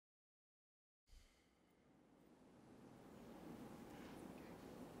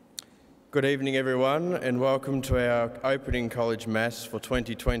Good evening everyone, and welcome to our opening college mass for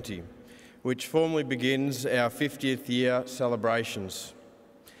 2020, which formally begins our 50th year celebrations.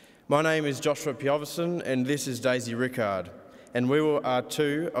 My name is Joshua Pioverson and this is Daisy Rickard, and we are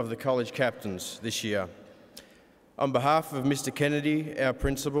two of the college captains this year. On behalf of Mr Kennedy, our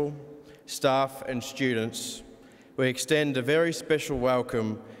principal, staff and students, we extend a very special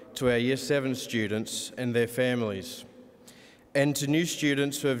welcome to our Year 7 students and their families, and to new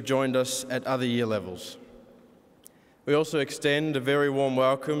students who have joined us at other year levels. We also extend a very warm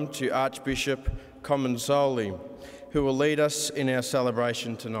welcome to Archbishop Comensoli, who will lead us in our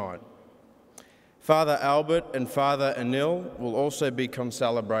celebration tonight. Father Albert and Father Anil will also be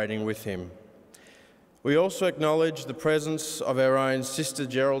concelebrating with him. We also acknowledge the presence of our own Sister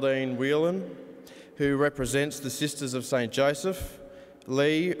Geraldine Whelan, who represents the Sisters of St Joseph,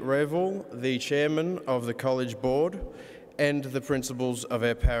 Lee Revel, the Chairman of the College Board, and the principals of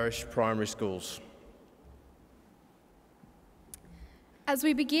our parish primary schools. As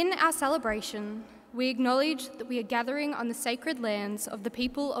we begin our celebration, we acknowledge that we are gathering on the sacred lands of the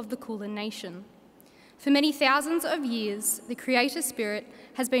people of the Kulin Nation. For many thousands of years, the Creator Spirit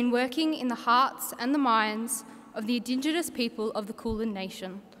has been working in the hearts and the minds of the Indigenous people of the Kulin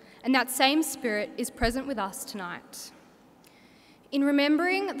Nation, and that same Spirit is present with us tonight. In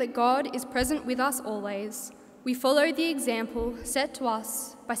remembering that God is present with us always, we follow the example set to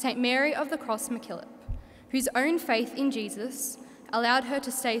us by St Mary of the Cross MacKillop, whose own faith in Jesus allowed her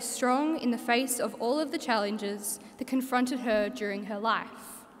to stay strong in the face of all of the challenges that confronted her during her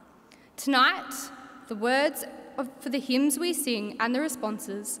life. Tonight, the words for the hymns we sing and the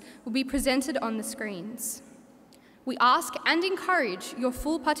responses will be presented on the screens. We ask and encourage your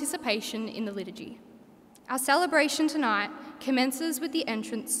full participation in the liturgy. Our celebration tonight commences with the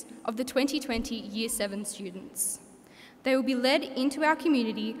entrance of the 2020 Year 7 students. They will be led into our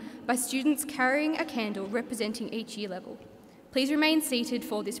community by students carrying a candle representing each year level. Please remain seated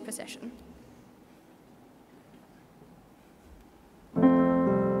for this procession.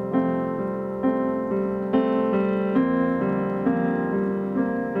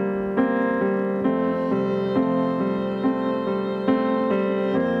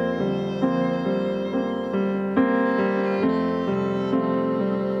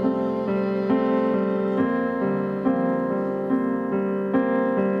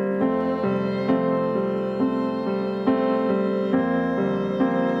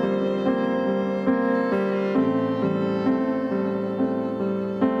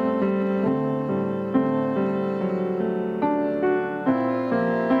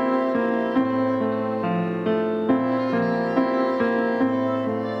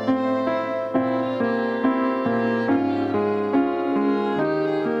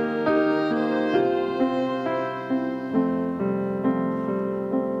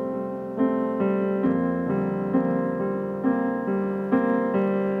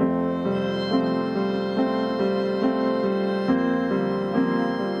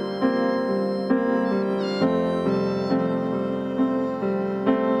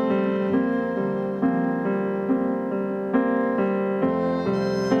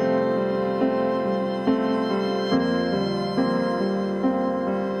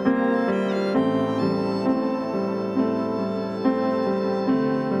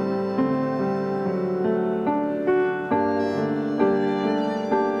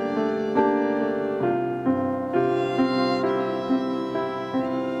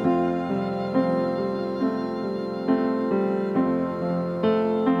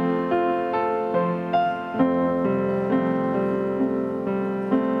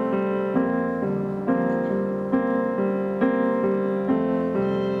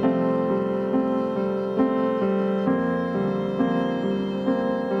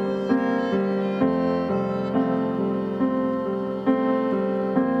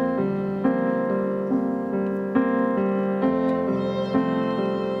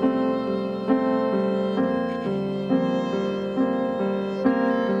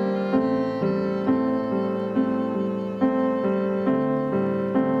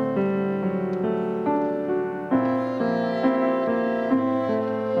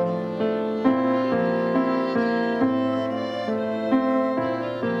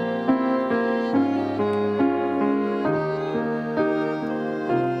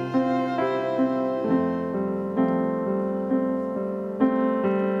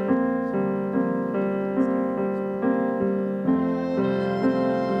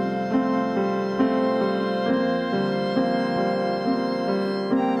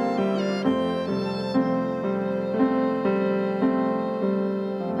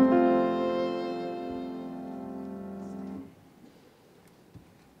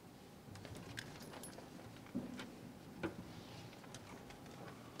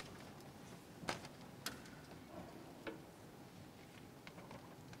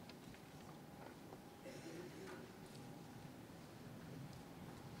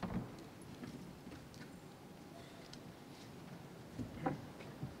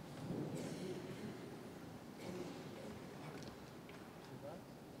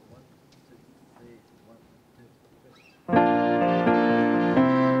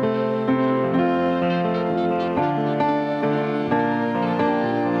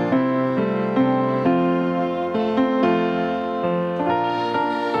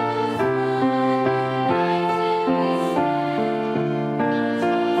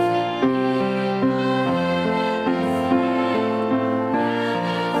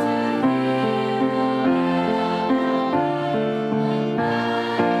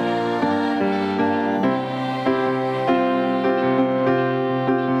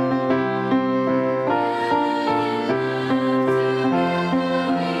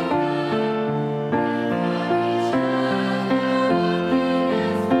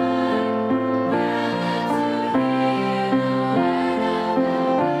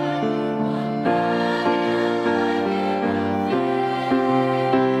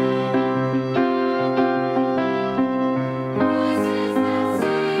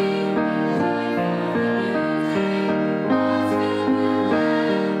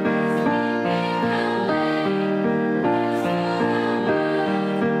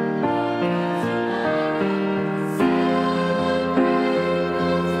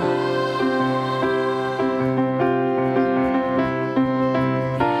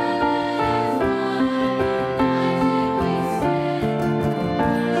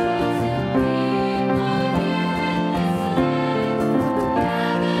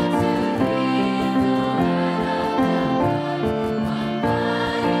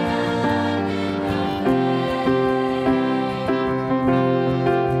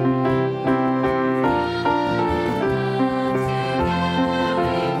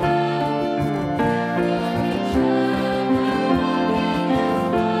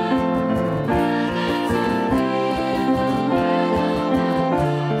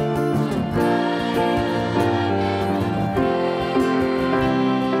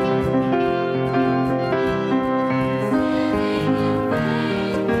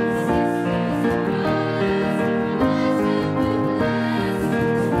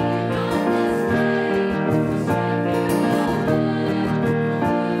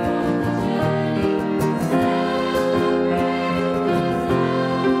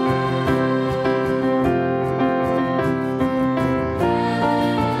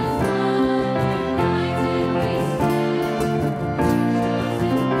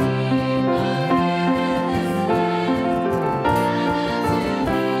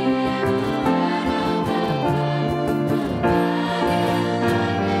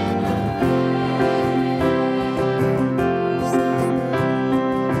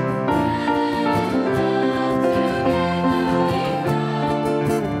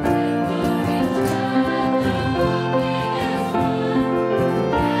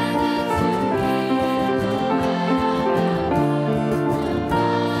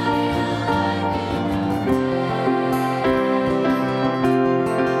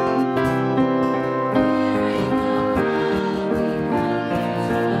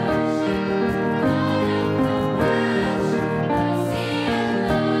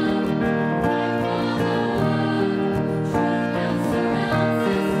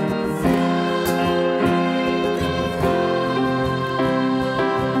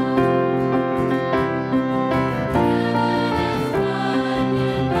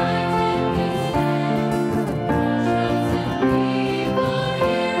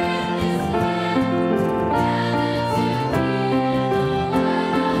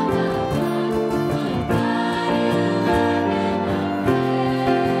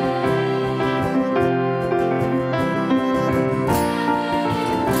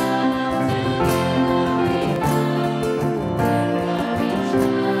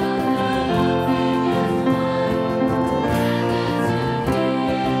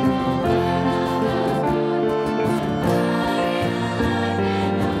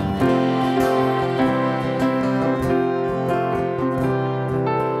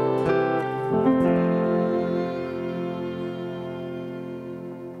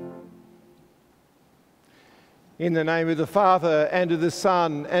 In the name of the Father, and of the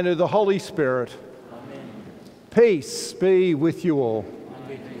Son, and of the Holy Spirit. Amen. Peace be with you all.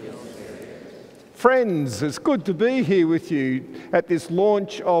 Friends, it's good to be here with you at this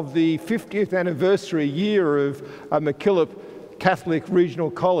launch of the 50th anniversary year of MacKillop Catholic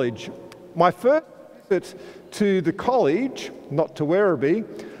Regional College. My first visit to the college, not to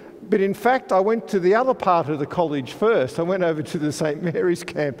Werribee, but in fact I went to the other part of the college first. I went over to the St Mary's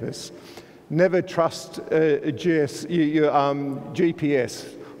campus. Never trust GPS,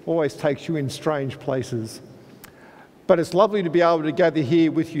 always takes you in strange places. But it's lovely to be able to gather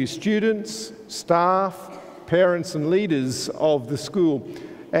here with you students, staff, parents and leaders of the school,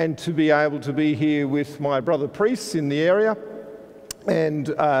 and to be able to be here with my brother priests in the area, and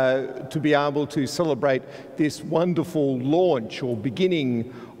to be able to celebrate this wonderful launch or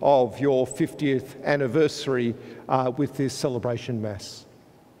beginning of your 50th anniversary with this celebration Mass.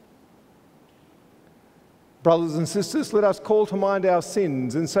 Brothers and sisters, let us call to mind our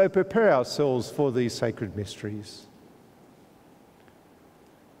sins and so prepare ourselves for these sacred mysteries.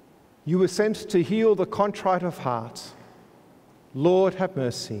 You were sent to heal the contrite of heart. Lord, have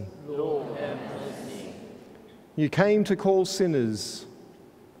mercy. Lord, have mercy. You came to call sinners.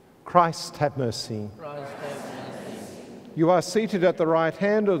 Christ, have mercy. Christ, have mercy. You are seated at the right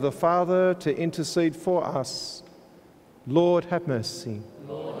hand of the Father to intercede for us. Lord, have mercy.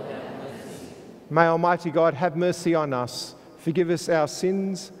 Lord, have mercy. May Almighty God have mercy on us, forgive us our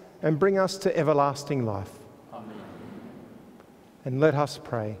sins, and bring us to everlasting life. Amen. And let us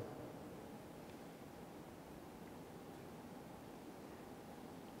pray.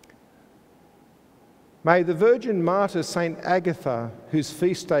 May the Virgin Martyr Saint Agatha, whose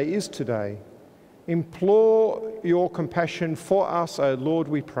feast day is today, implore your compassion for us, O Lord,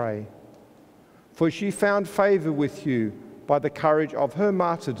 we pray. For she found favour with you by the courage of her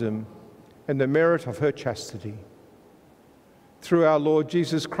martyrdom and the merit of her chastity. Through our Lord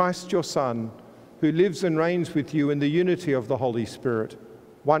Jesus Christ, your Son, who lives and reigns with you in the unity of the Holy Spirit,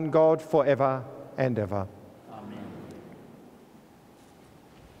 one God forever and ever. Amen.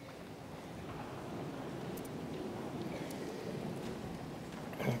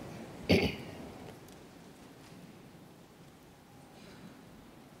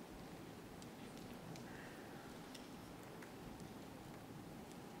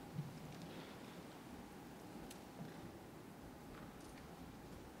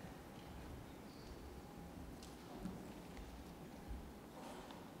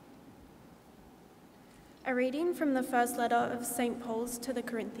 A reading from the first letter of St. Paul's to the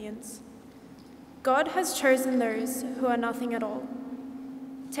Corinthians. God has chosen those who are nothing at all.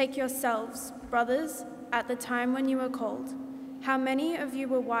 Take yourselves, brothers, at the time when you were called. How many of you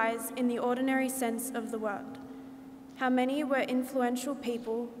were wise in the ordinary sense of the word? How many were influential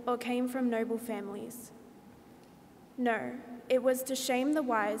people or came from noble families? No, it was to shame the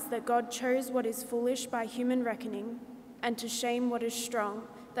wise that God chose what is foolish by human reckoning, and to shame what is strong,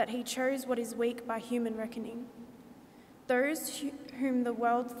 that he chose what is weak by human reckoning. Those whom the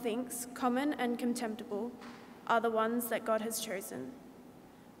world thinks common and contemptible are the ones that God has chosen.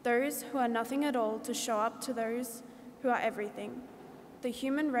 Those who are nothing at all to show up to those who are everything. The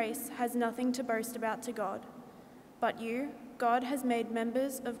human race has nothing to boast about to God. But you, God has made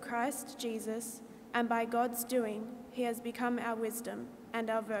members of Christ Jesus, and by God's doing, he has become our wisdom and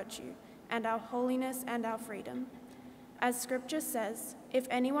our virtue and our holiness and our freedom. As Scripture says, if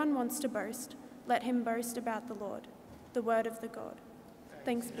anyone wants to boast, let him boast about the Lord, the word of the God.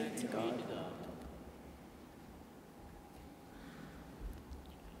 Thanks be to God.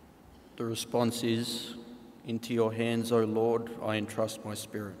 The response is, into your hands, O Lord, I entrust my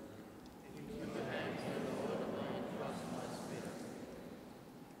spirit.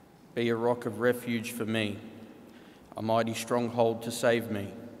 Be a rock of refuge for me, a mighty stronghold to save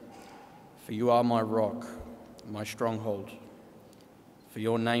me. For you are my rock, my stronghold. For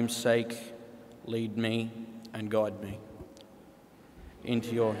your name's sake, lead me and guide me.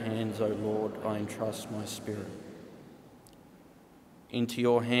 Into your hands, O Lord, I entrust my spirit. Into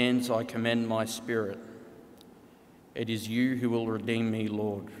your hands I commend my spirit. It is you who will redeem me,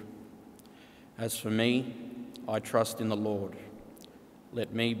 Lord. As for me, I trust in the Lord.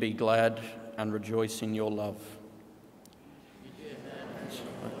 Let me be glad and rejoice in your love.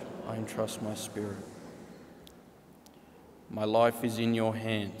 I entrust my spirit. My life is in your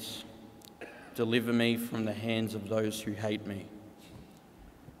hands. Deliver me from the hands of those who hate me.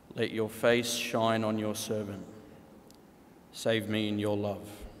 Let your face shine on your servant. Save me in your love.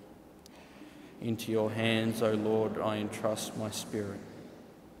 Into your hands, O Lord, I entrust my spirit.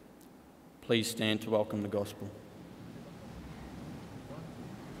 Please stand to welcome the gospel.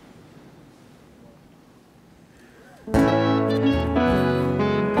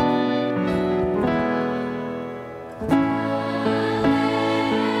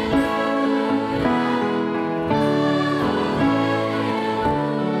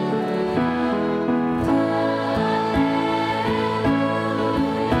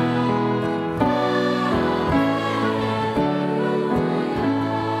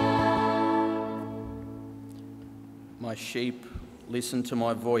 sheep listen to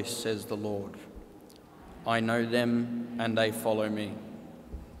my voice, says the Lord. I know them and they follow me.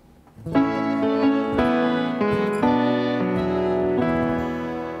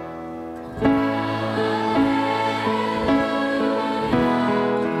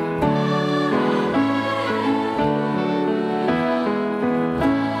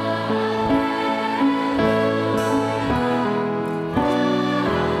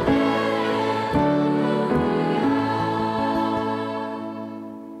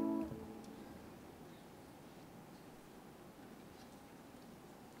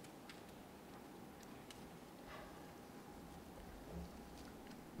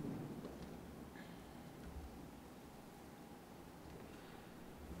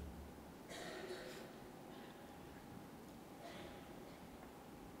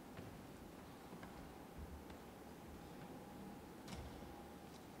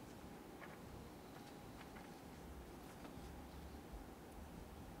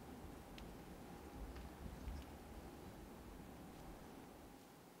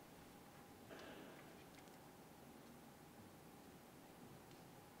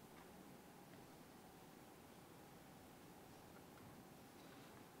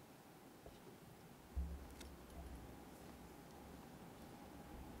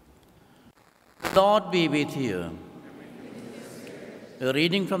 Lord be with you. A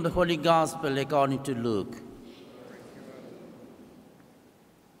reading from the Holy Gospel according to Luke.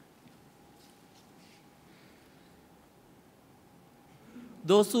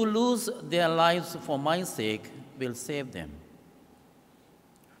 Those who lose their lives for my sake will save them.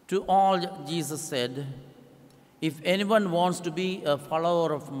 To all, Jesus said, if anyone wants to be a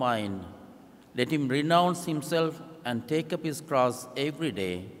follower of mine, let him renounce himself and take up his cross every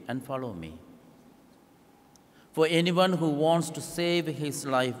day and follow me. For anyone who wants to save his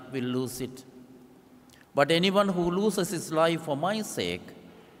life will lose it. But anyone who loses his life for my sake,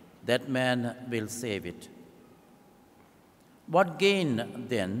 that man will save it. What gain,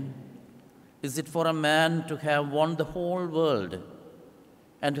 then, is it for a man to have won the whole world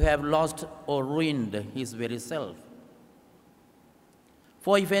and to have lost or ruined his very self?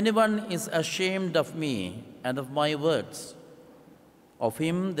 For if anyone is ashamed of me and of my words, of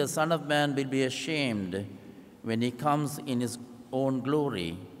him the Son of Man will be ashamed when he comes in his own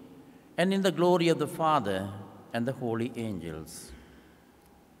glory and in the glory of the Father and the holy angels.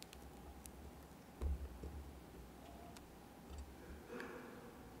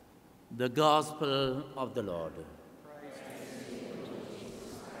 The Gospel of the Lord.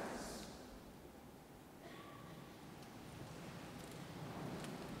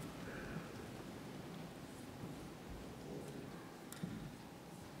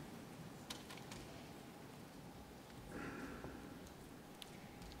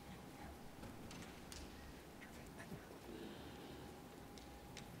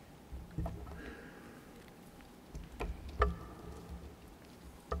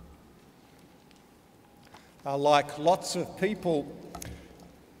 Like lots of people,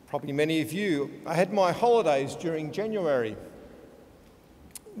 probably many of you, I had my holidays during January,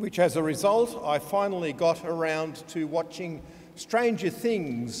 which as a result I finally got around to watching Stranger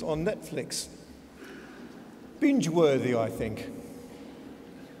Things on Netflix. Binge-worthy, I think.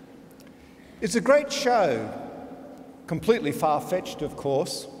 It's a great show, completely far-fetched, of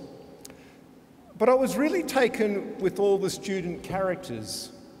course, but I was really taken with all the student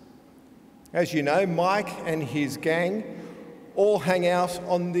characters. As you know, Mike and his gang all hang out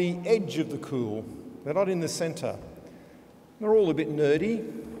on the edge of the cool. They're not in the centre. They're all a bit nerdy,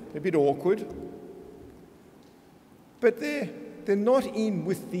 a bit awkward, but they're not in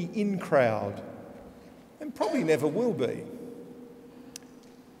with the in crowd, and probably never will be.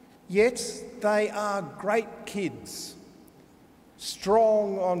 Yet they are great kids,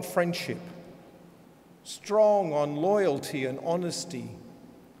 strong on friendship, strong on loyalty and honesty,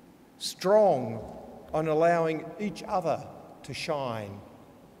 strong on allowing each other to shine.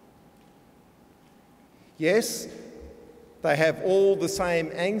 Yes, they have all the same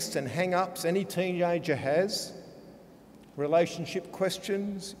angst and hang-ups any teenager has, relationship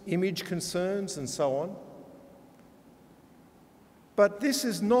questions, image concerns, and so on. But this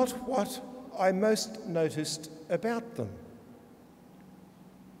is not what I most noticed about them.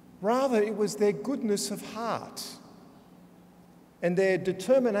 Rather, it was their goodness of heart and their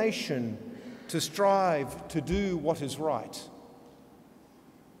determination to strive to do what is right.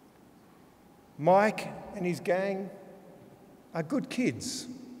 Mike and his gang are good kids,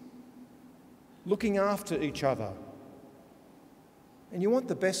 looking after each other, and you want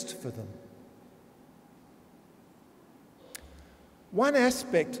the best for them. One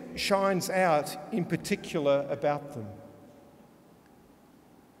aspect shines out in particular about them.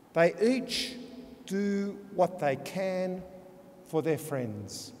 They each do what they can for their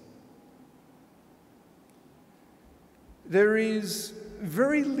friends. There is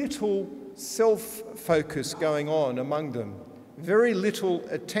very little self-focus going on among them, very little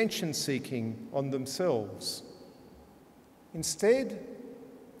attention-seeking on themselves. Instead,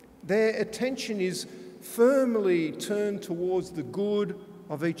 their attention is firmly turned towards the good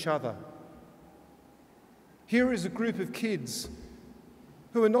of each other. Here is a group of kids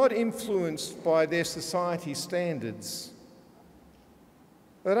who are not influenced by their society standards.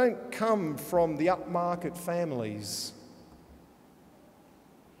 They don't come from the upmarket families.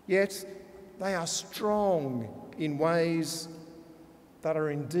 Yet they are strong in ways that are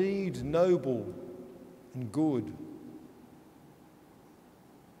indeed noble and good.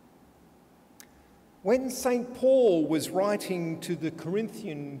 When St. Paul was writing to the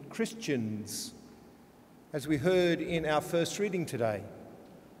Corinthian Christians, as we heard in our first reading today,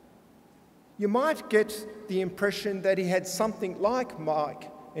 you might get the impression that he had something like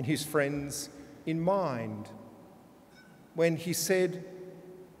Mike and his friends in mind when he said,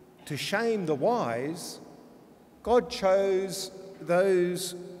 to shame the wise, God chose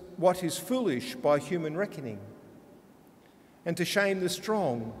those what is foolish by human reckoning, and to shame the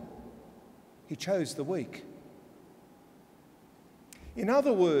strong, he chose the weak. In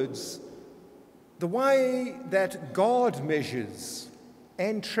other words, the way that God measures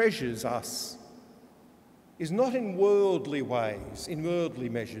and treasures us is not in worldly ways, in worldly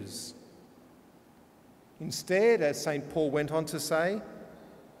measures. Instead, as St. Paul went on to say,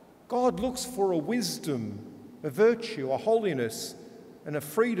 God looks for a wisdom, a virtue, a holiness, and a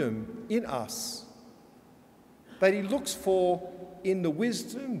freedom in us that he looks for in the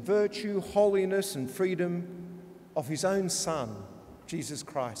wisdom, virtue, holiness, and freedom of his own Son, Jesus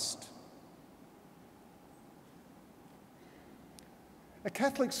Christ. A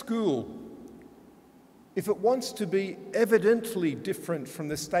Catholic school, if it wants to be evidently different from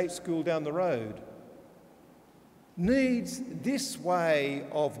the state school down the road, needs this way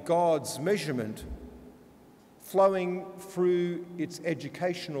of God's measurement flowing through its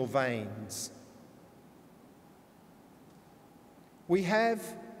educational veins.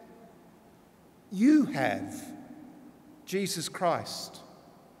 You have Jesus Christ,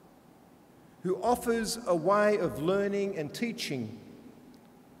 who offers a way of learning and teaching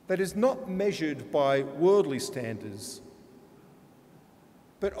that is not measured by worldly standards,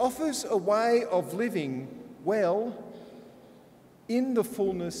 but offers a way of living well in the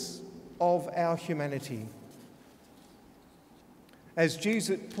fullness of our humanity. As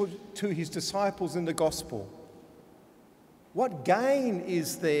Jesus put to his disciples in the gospel, what gain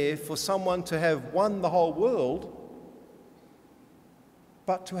is there for someone to have won the whole world,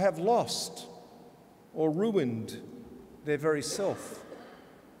 but to have lost or ruined their very self?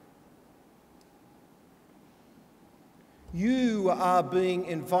 You are being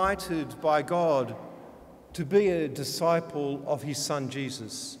invited by God to be a disciple of his Son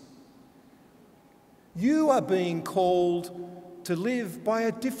Jesus. You are being called to live by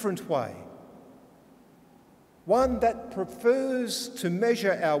a different way, one that prefers to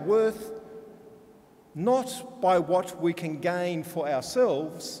measure our worth not by what we can gain for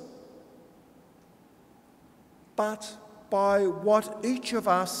ourselves, but by what each of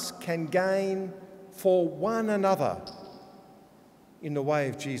us can gain for one another in the way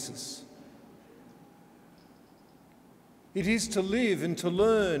of Jesus. It is to live and to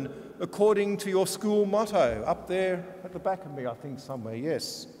learn according to your school motto, up there at the back of me, I think somewhere,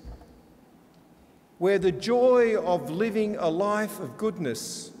 yes, where the joy of living a life of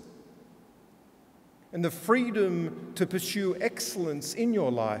goodness and the freedom to pursue excellence in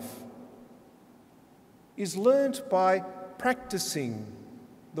your life is learnt by practicing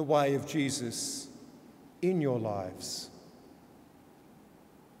the way of Jesus in your lives.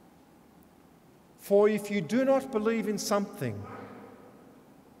 For if you do not believe in something,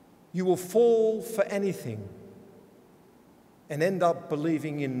 you will fall for anything and end up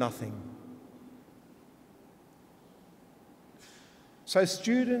believing in nothing. So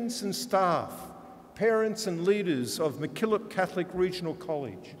students and staff, parents and leaders of MacKillop Catholic Regional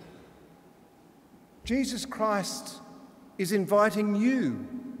College, Jesus Christ is inviting you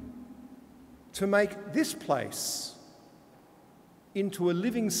to make this place into a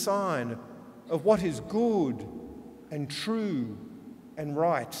living sign of what is good and true and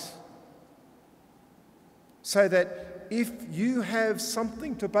right, so that if you have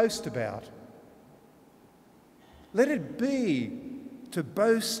something to boast about, let it be to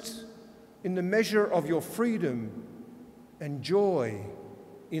boast in the measure of your freedom and joy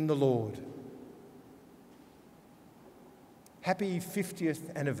in the Lord. Happy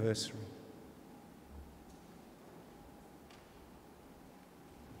 50th anniversary.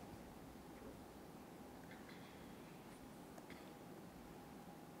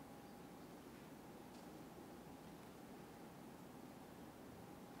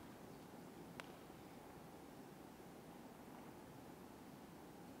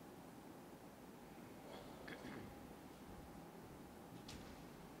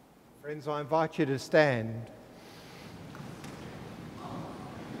 Friends, I invite you to stand.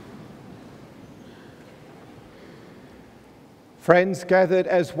 Friends gathered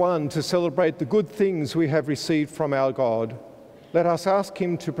as one to celebrate the good things we have received from our God, let us ask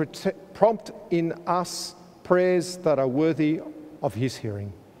Him to prompt in us prayers that are worthy of His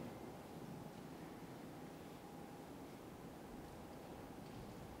hearing.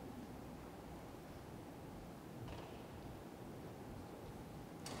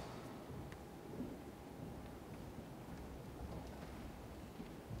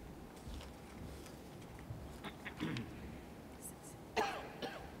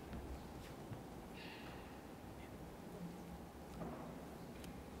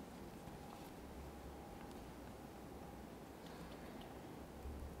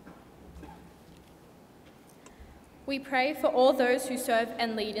 We pray for all those who serve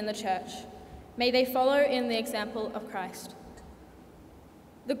and lead in the Church. May they follow in the example of Christ.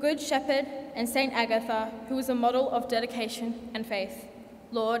 The Good Shepherd and Saint Agatha, who was a model of dedication and faith.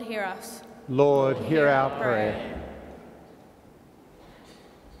 Lord, hear us. Lord, hear our prayer.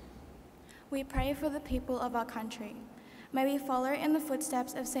 We pray for the people of our country. May we follow in the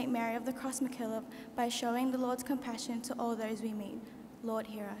footsteps of St. Mary of the Cross MacKillop by showing the Lord's compassion to all those we meet. Lord,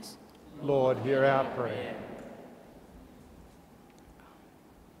 hear us. Lord, hear our prayer.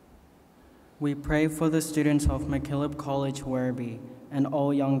 We pray for the students of MacKillop College, Werribee, and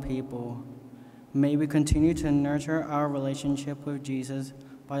all young people. May we continue to nurture our relationship with Jesus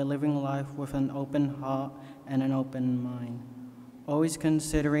by living life with an open heart and an open mind, always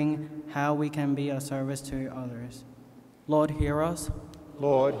considering how we can be of service to others. Lord, hear us.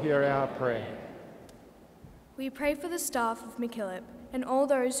 Lord, hear our prayer. We pray for the staff of MacKillop and all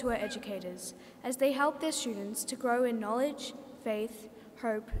those who are educators, as they help their students to grow in knowledge, faith,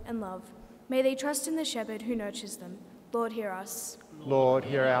 hope, and love. May they trust in the shepherd who nurtures them. Lord, hear us. Lord,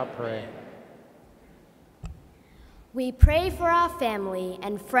 hear our prayer. We pray for our family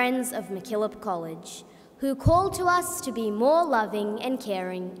and friends of MacKillop College, who call to us to be more loving and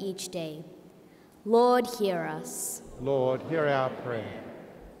caring each day. Lord, hear us. Lord, hear our prayer.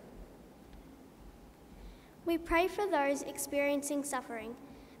 We pray for those experiencing suffering.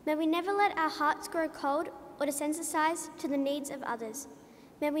 May we never let our hearts grow cold or desensitized to the needs of others.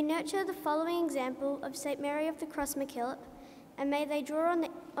 May we nurture the following example of St. Mary of the Cross MacKillop, and may they draw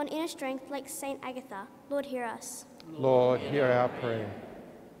on inner strength like St. Agatha. Lord, hear us. Lord, hear our prayer.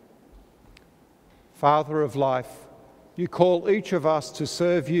 Father of life, you call each of us to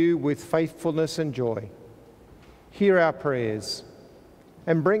serve you with faithfulness and joy. Hear our prayers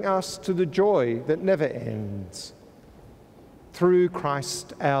and bring us to the joy that never ends. Through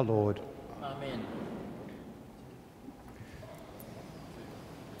Christ our Lord. Amen.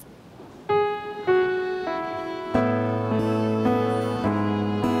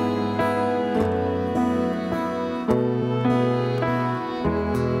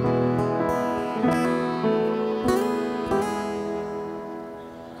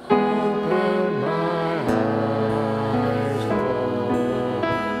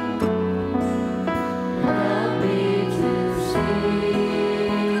 Help me to see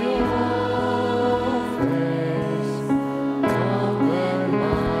your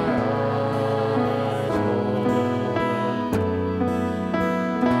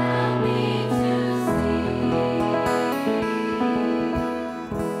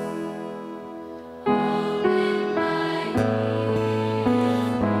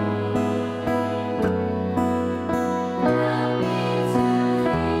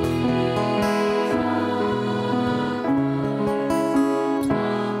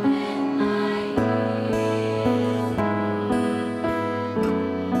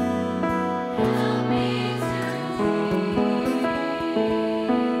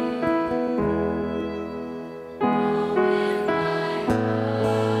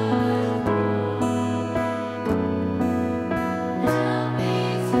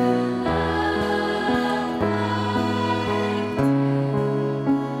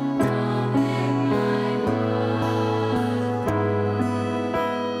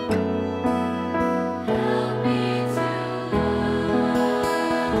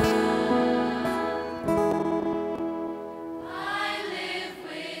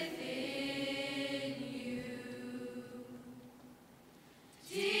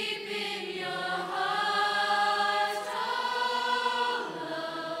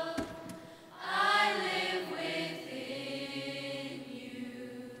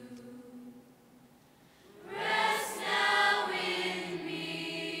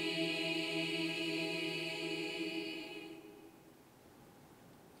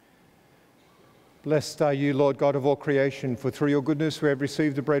Blessed are you, Lord God of all creation, for through your goodness we have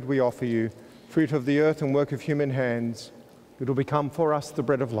received the bread we offer you, fruit of the earth and work of human hands. It will become for us the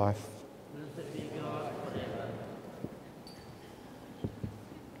bread of life. Blessed be God forever.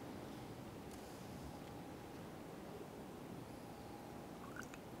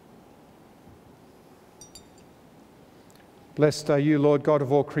 Blessed are you, Lord God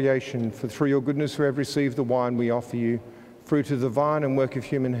of all creation, for through your goodness we have received the wine we offer you, fruit of the vine and work of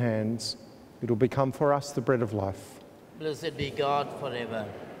human hands. It will become for us the bread of life. Blessed be God forever.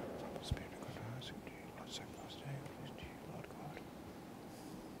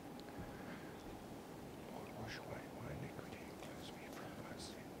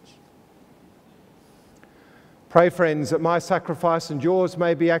 Pray, friends, that my sacrifice and yours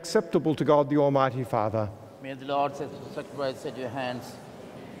may be acceptable to God the Almighty Father. May the Lord's sacrifice at your hands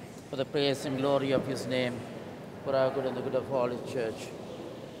for the praise and glory of his name, for our good and the good of all his church.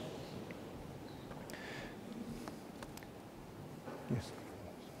 Yes.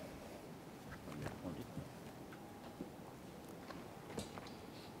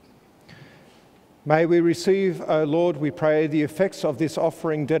 May we receive, O Lord, we pray, the effects of this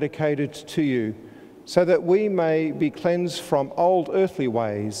offering dedicated to you, so that we may be cleansed from old earthly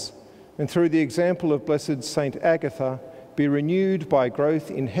ways, and through the example of blessed Saint Agatha, be renewed by growth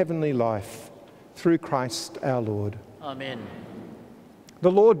in heavenly life, through Christ our Lord. Amen.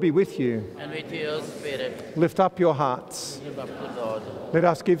 The Lord be with you. And with your spirit. Lift up your hearts. Lift up to God. Let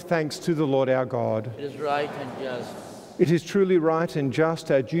us give thanks to the Lord our God. It is right and just. It is truly right and just,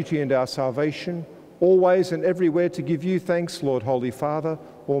 our duty and our salvation, always and everywhere to give you thanks, Lord, Holy Father,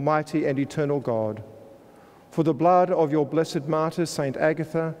 Almighty and eternal God. For the blood of your blessed martyr, Saint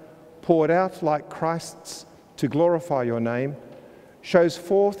Agatha, poured out like Christ's to glorify your name, shows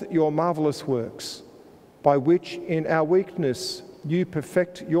forth your marvellous works, by which in our weakness you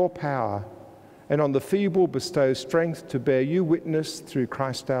perfect your power, and on the feeble bestow strength to bear you witness through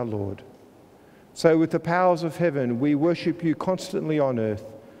Christ our Lord. So with the powers of heaven we worship you constantly on earth,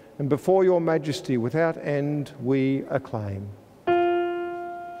 and before your majesty without end we acclaim.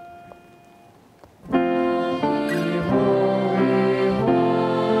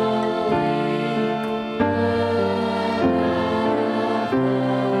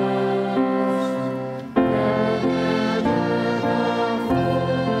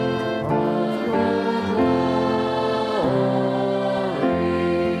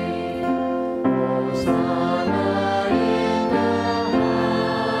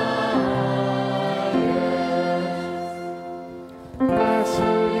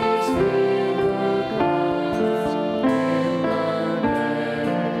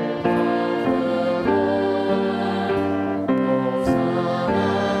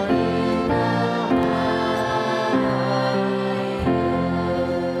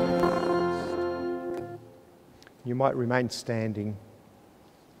 You might remain standing.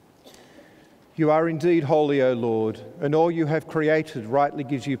 You are indeed holy, O Lord, and all you have created rightly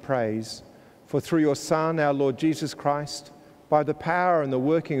gives you praise. For through your Son, our Lord Jesus Christ, by the power and the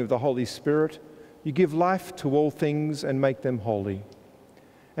working of the Holy Spirit, you give life to all things and make them holy.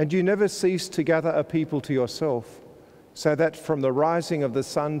 And you never cease to gather a people to yourself, so that from the rising of the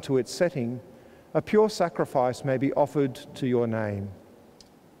sun to its setting, a pure sacrifice may be offered to your name.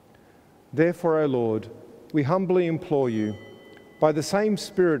 Therefore, O Lord, we humbly implore you, by the same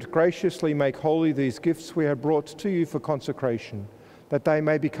Spirit, graciously make holy these gifts we have brought to you for consecration, that they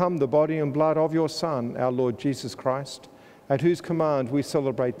may become the body and blood of your Son, our Lord Jesus Christ, at whose command we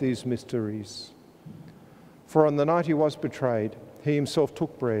celebrate these mysteries. For on the night he was betrayed, he himself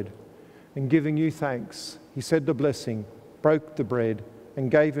took bread, and giving you thanks, he said the blessing, broke the bread, and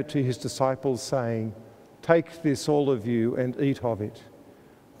gave it to his disciples, saying, "Take this, all of you, and eat of it,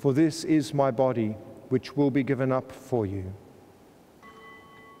 for this is my body, which will be given up for you."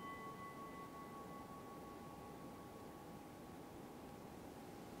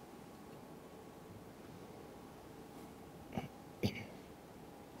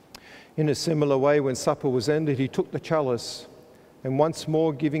 In a similar way, when supper was ended, he took the chalice, and once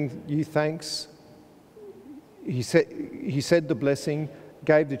more giving you thanks, he said the blessing,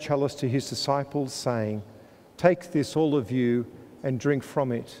 gave the chalice to his disciples, saying, "Take this, all of you, and drink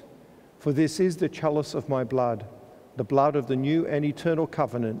from it. For this is the chalice of my blood, the blood of the new and eternal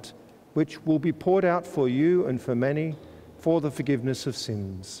covenant, which will be poured out for you and for many for the forgiveness of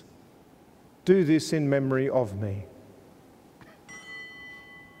sins. Do this in memory of me."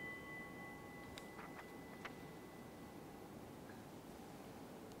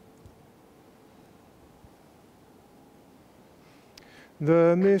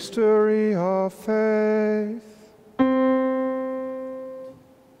 The mystery of faith.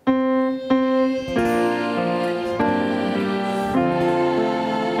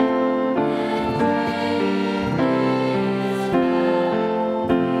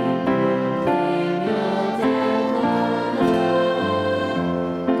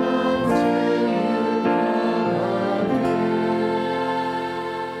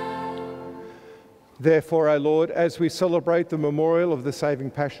 Therefore, O Lord, as we celebrate the memorial of the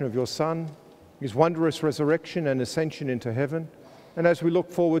saving passion of your Son, his wondrous resurrection and ascension into heaven, and as we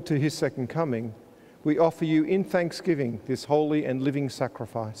look forward to his second coming, we offer you in thanksgiving this holy and living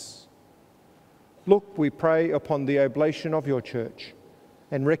sacrifice. Look, we pray, upon the oblation of your church,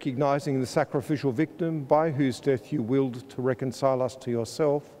 and recognising the sacrificial victim by whose death you willed to reconcile us to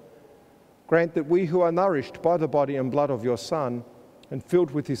yourself, grant that we who are nourished by the body and blood of your Son and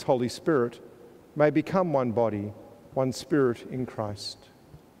filled with his Holy Spirit may become one body, one spirit in Christ.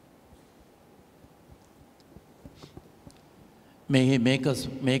 May he make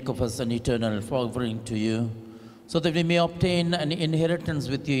of us an eternal offering to you, so that we may obtain an inheritance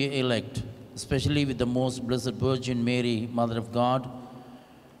with you elect, especially with the most blessed Virgin Mary, Mother of God,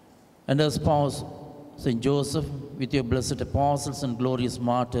 and her spouse, Saint Joseph, with your blessed apostles and glorious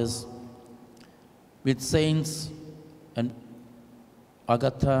martyrs, with saints and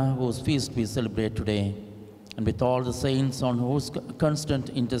Agatha, whose feast we celebrate today, and with all the saints on whose constant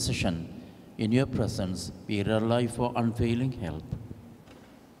intercession in your presence we rely for unfailing help.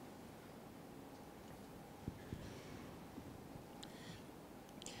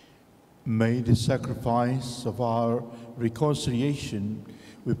 May the sacrifice of our reconciliation,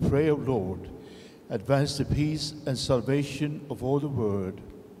 we pray, O Lord, advance the peace and salvation of all the world.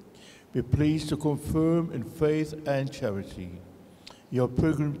 Be pleased to confirm in faith and charity your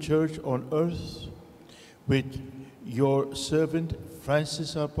pilgrim church on earth, with your servant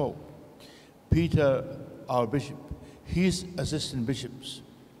Francis our Pope, Peter our Bishop, his assistant bishops,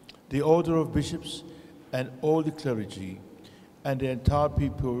 the order of bishops, and all the clergy, and the entire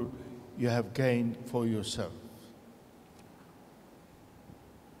people you have gained for yourself.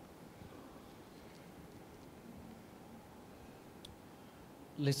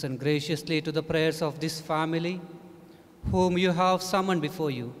 Listen graciously to the prayers of this family, whom you have summoned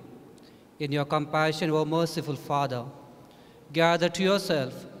before you. In your compassion, O merciful Father, gather to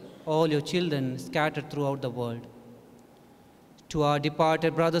yourself all your children scattered throughout the world. To our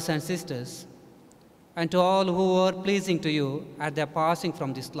departed brothers and sisters, and to all who were pleasing to you at their passing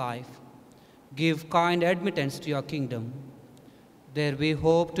from this life, give kind admittance to your kingdom. There we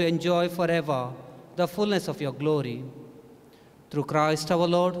hope to enjoy forever the fullness of your glory. Through Christ our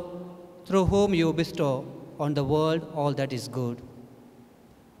Lord, through whom you bestow on the world all that is good.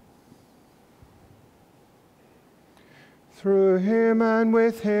 Through him and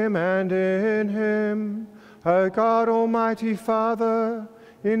with him and in him, O God, Almighty Father,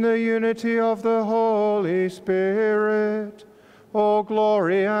 in the unity of the Holy Spirit, all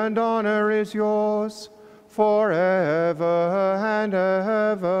glory and honor is yours forever and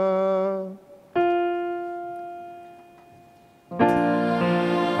ever.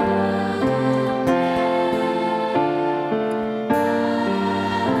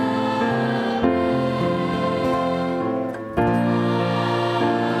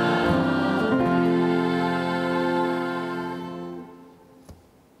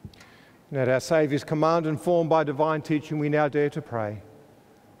 And at our Saviour's command, informed by divine teaching, we now dare to pray.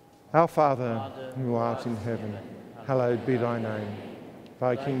 Our Father, who art in heaven, hallowed be thy name.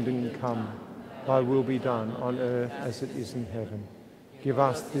 Thy kingdom come, thy will be done on earth as it is in heaven. Give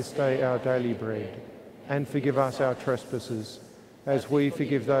us this day our daily bread, and forgive us our trespasses, as we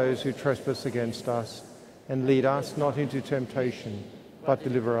forgive those who trespass against us. And lead us not into temptation, but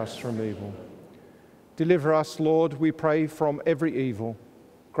deliver us from evil. Deliver us, Lord, we pray, from every evil.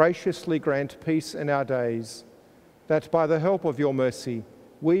 Graciously grant peace in our days, that by the help of your mercy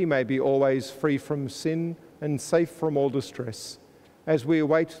we may be always free from sin and safe from all distress, as we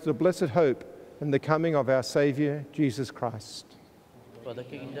await the blessed hope and the coming of our Saviour, Jesus Christ. For the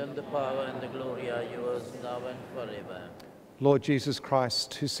kingdom, the power, and the glory are yours, now and forever. Lord Jesus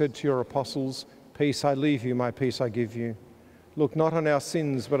Christ, who said to your apostles, "Peace I leave you, my peace I give you," look not on our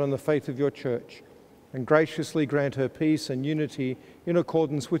sins, but on the faith of your church, and graciously grant her peace and unity in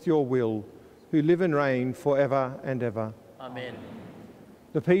accordance with your will, who live and reign forever and ever. Amen.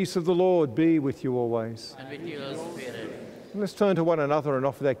 The peace of the Lord be with you always. And with your spirit. Let's turn to one another and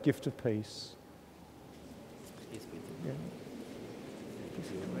offer that gift of peace. Yeah.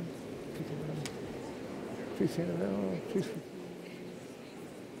 Peace.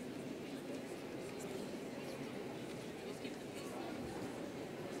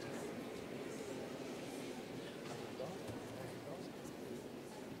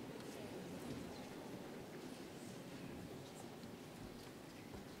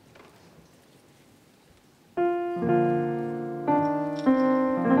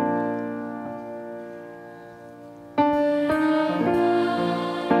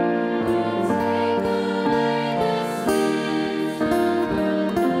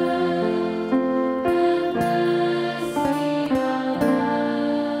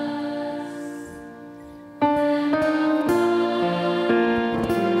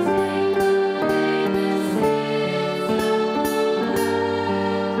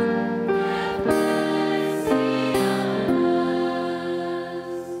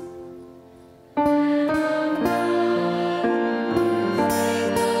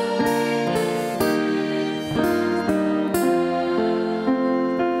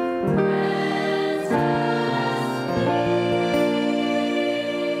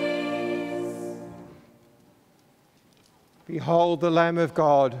 Behold the Lamb of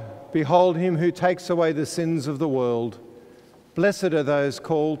God. Behold him who takes away the sins of the world. Blessed are those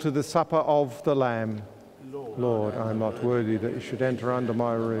called to the supper of the Lamb. Lord, I am not worthy that you should enter under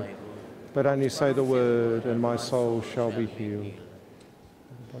my roof, but only say the word, and my soul shall be healed. May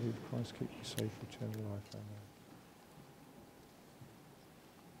the body of Christ keep you safe for eternal life. Amen.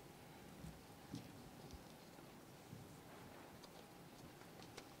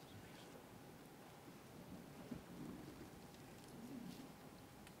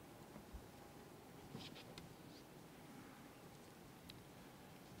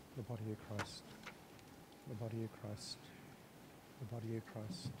 The body of Christ, the body of Christ, the body of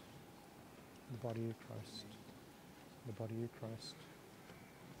Christ, the body of Christ, the body of Christ,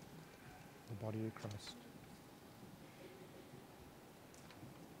 the body of Christ.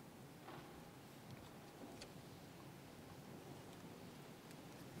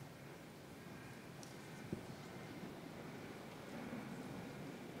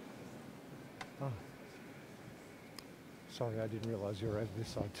 Sorry, I didn't realise you were over this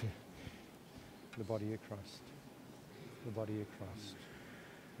side too. The body of Christ. The body of Christ.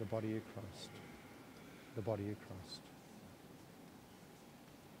 The body of Christ. The body of Christ.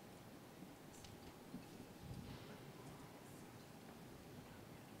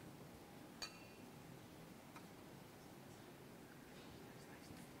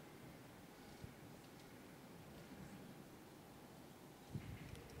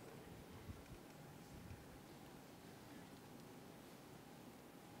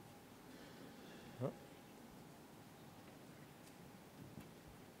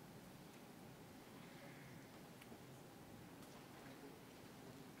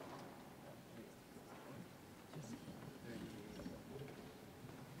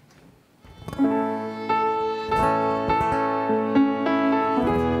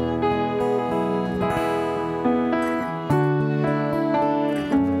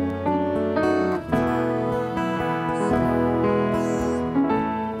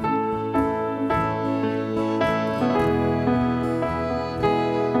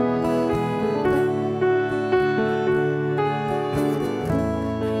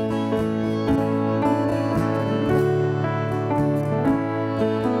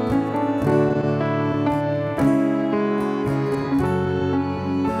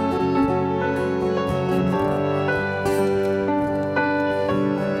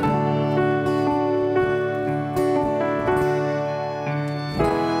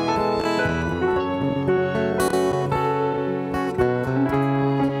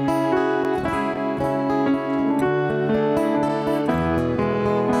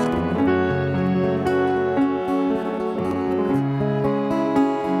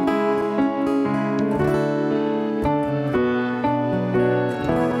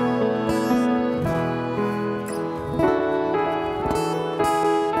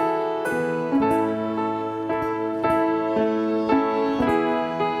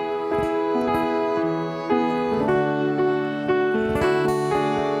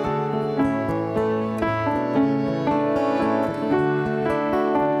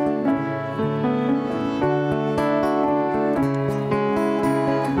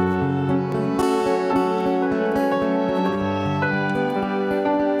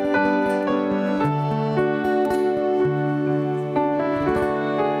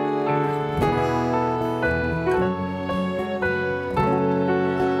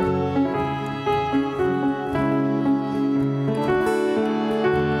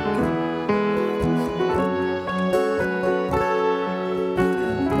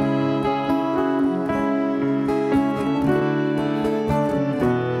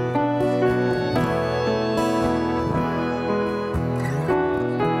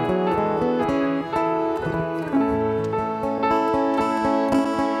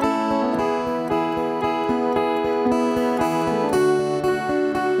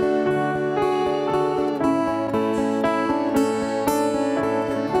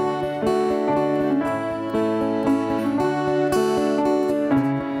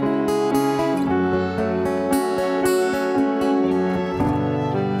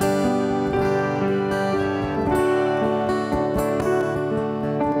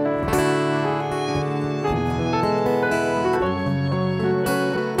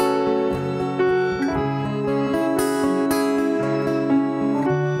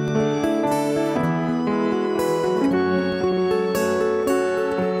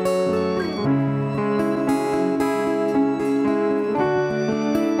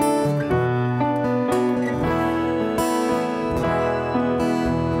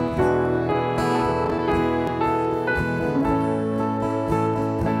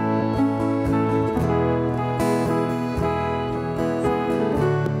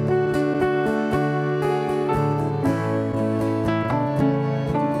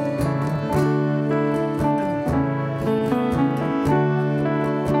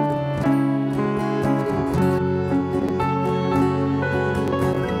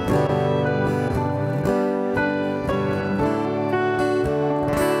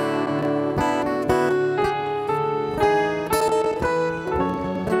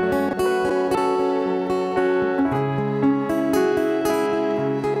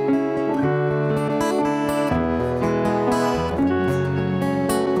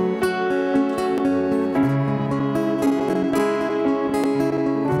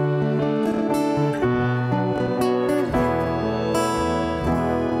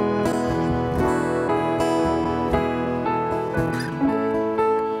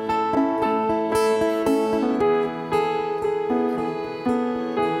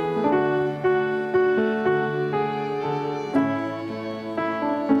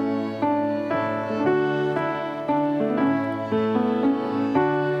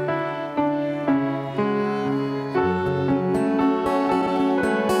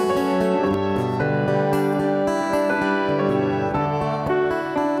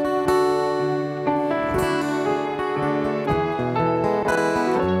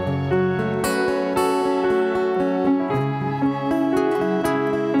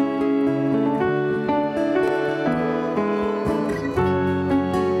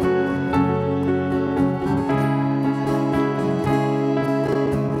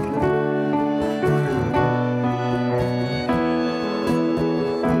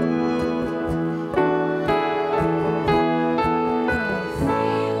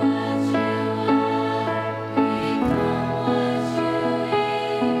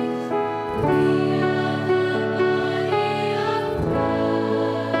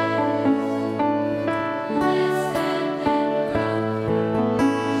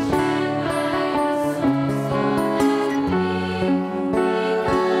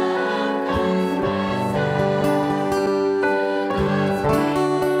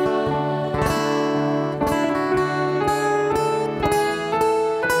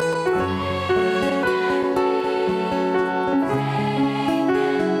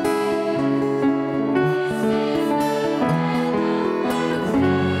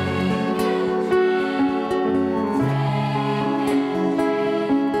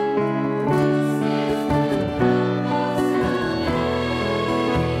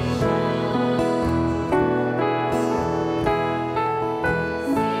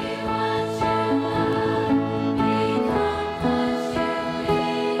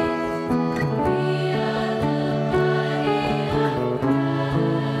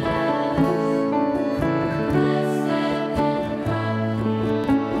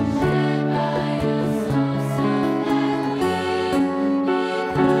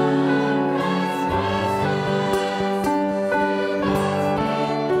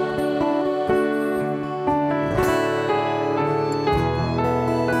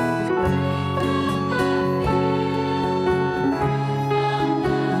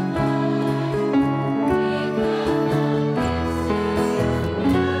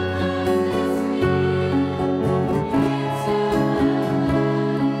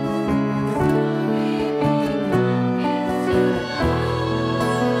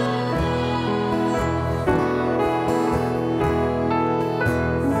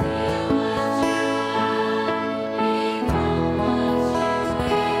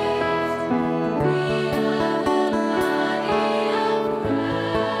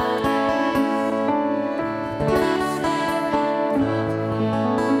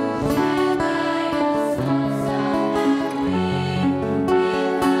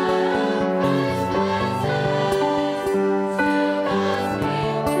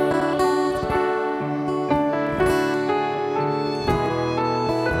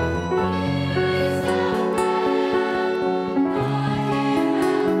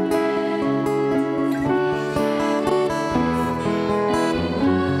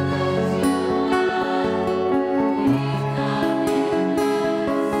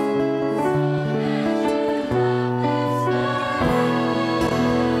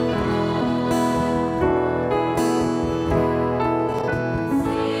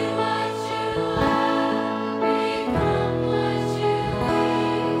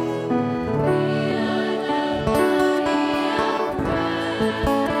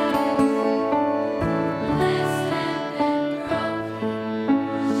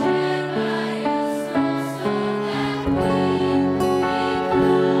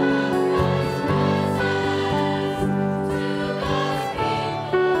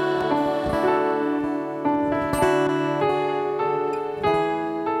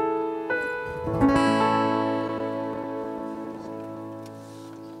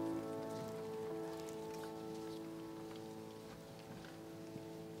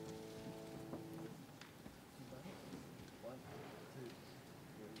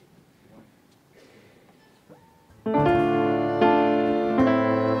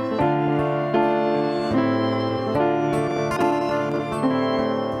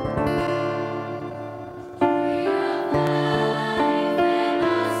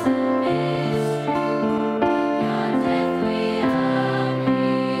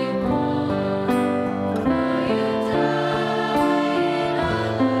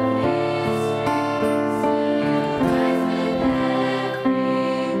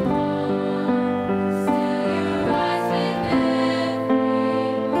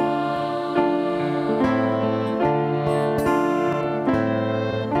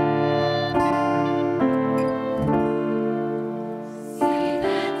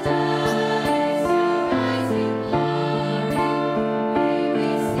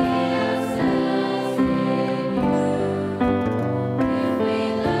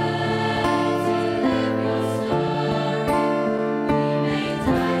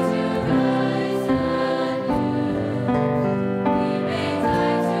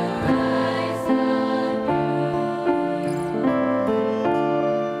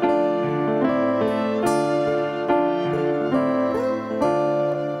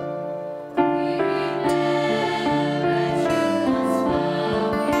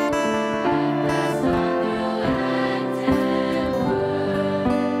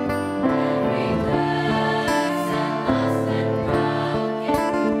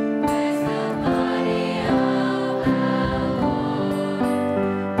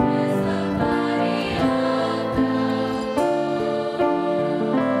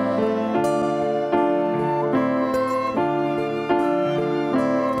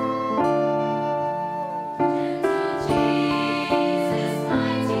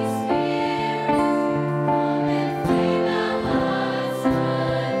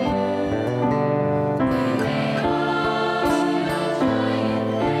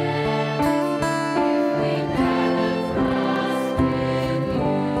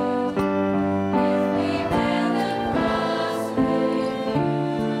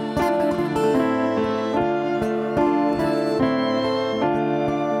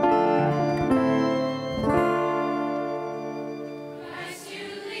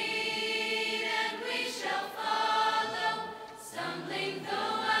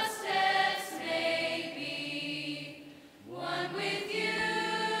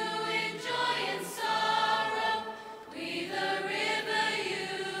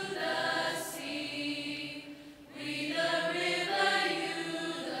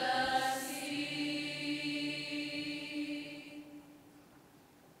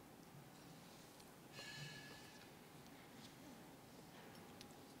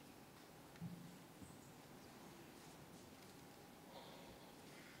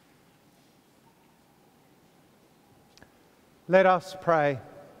 Let us pray.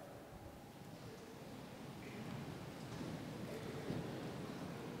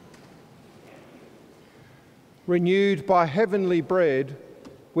 Renewed by heavenly bread,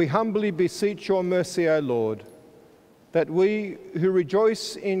 we humbly beseech your mercy, O Lord, that we who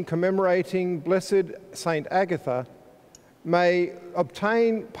rejoice in commemorating Blessed Saint Agatha may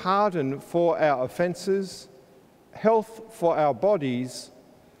obtain pardon for our offences, health for our bodies,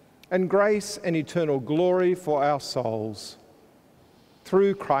 and grace and eternal glory for our souls.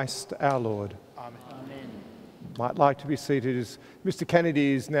 Through Christ our Lord. Amen. Amen. Might like to be seated as Mr.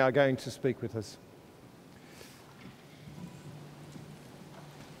 Kennedy is now going to speak with us.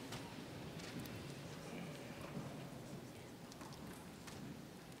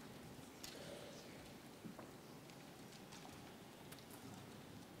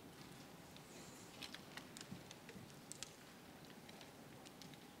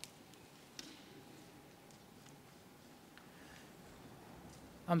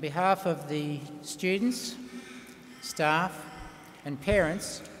 On behalf of the students, staff and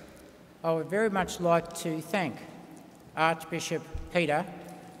parents, I would very much like to thank Archbishop Peter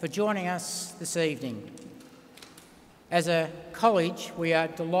for joining us this evening. As a college, we are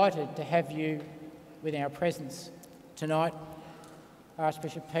delighted to have you with our presence tonight,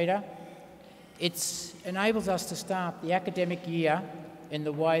 Archbishop Peter. It enables us to start the academic year in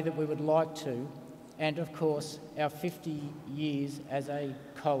the way that we would like to, and of course our 50 years as a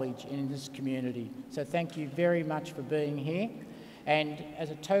college in this community. So thank you very much for being here, and as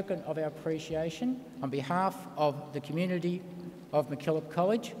a token of our appreciation, on behalf of the community of MacKillop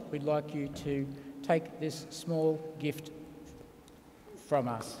College, we'd like you to take this small gift from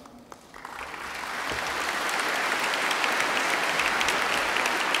us.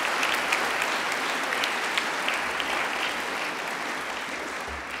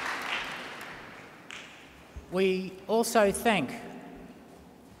 We also thank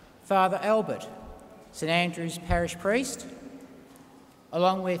Father Albert, St Andrew's Parish Priest,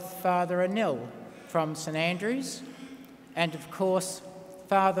 along with Father Anil from St Andrew's, and of course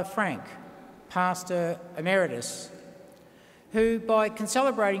Father Frank, Pastor Emeritus, who by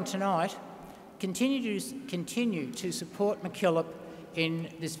celebrating tonight continue to support MacKillop in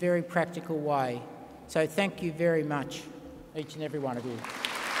this very practical way. So thank you very much, each and every one of you.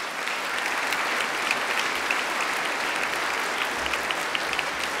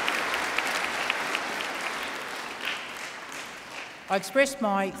 I express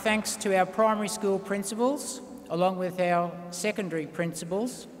my thanks to our primary school principals, along with our secondary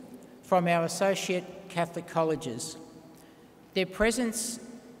principals from our associate Catholic colleges. Their presence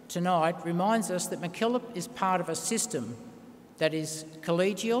tonight reminds us that MacKillop is part of a system that is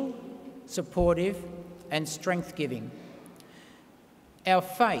collegial, supportive, and strength-giving. Our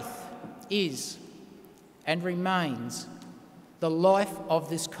faith is and remains the life of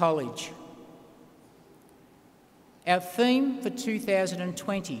this college. Our theme for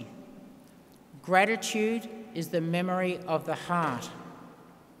 2020, gratitude is the memory of the heart.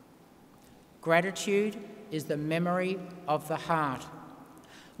 Gratitude is the memory of the heart.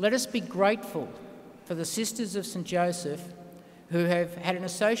 Let us be grateful for the Sisters of St Joseph who have had an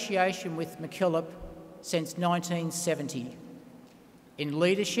association with MacKillop since 1970 in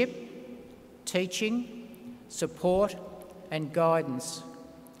leadership, teaching, support and guidance.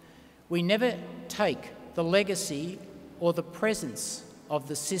 We never take the legacy or the presence of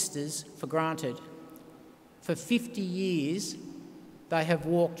the sisters for granted. For 50 years, they have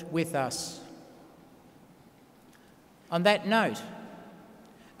walked with us. On that note,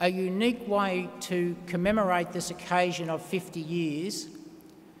 a unique way to commemorate this occasion of 50 years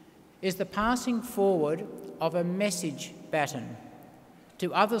is the passing forward of a message baton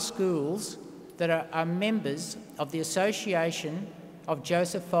to other schools that are members of the Association of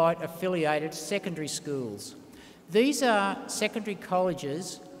Josephite affiliated secondary schools. These are secondary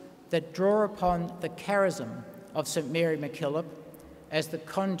colleges that draw upon the charism of St Mary MacKillop as the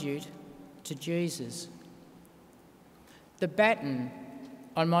conduit to Jesus. The baton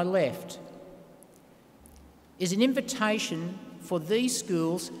on my left is an invitation for these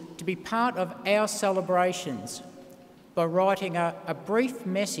schools to be part of our celebrations by writing a brief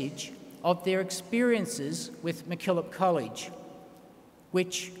message of their experiences with MacKillop College,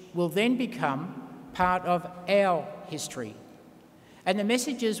 which will then become part of our history. And the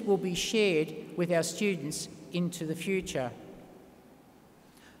messages will be shared with our students into the future.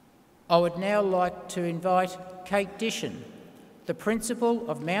 I would now like to invite Kate Dishon, the principal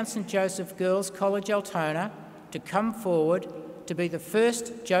of Mount St Joseph Girls College Altona, to come forward to be the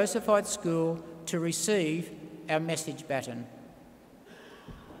first Josephite school to receive our message baton.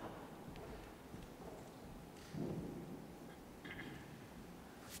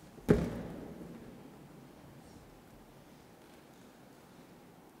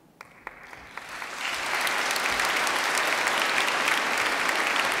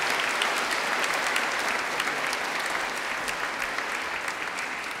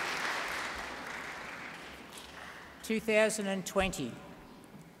 2020.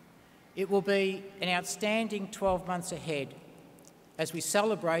 It will be an outstanding 12 months ahead as we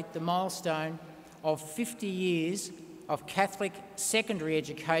celebrate the milestone of 50 years of Catholic secondary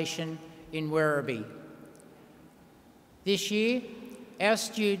education in Werribee. This year, our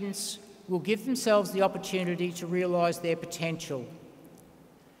students will give themselves the opportunity to realise their potential.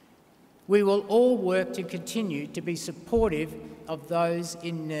 We will all work to continue to be supportive of those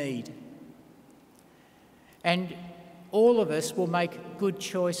in need. And all of us will make good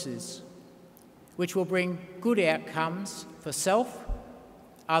choices, which will bring good outcomes for self,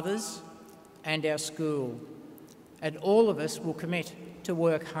 others, and our school. And all of us will commit to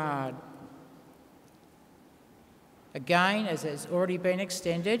work hard. Again, as has already been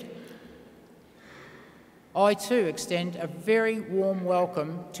extended, I too extend a very warm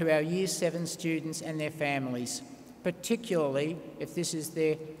welcome to our Year 7 students and their families, particularly if this is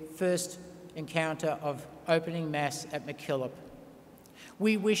their first encounter of opening Mass at MacKillop.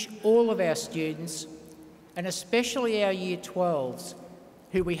 We wish all of our students, and especially our Year 12s,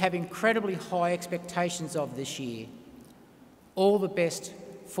 who we have incredibly high expectations of this year. All the best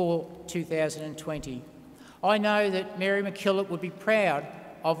for 2020. I know that Mary MacKillop would be proud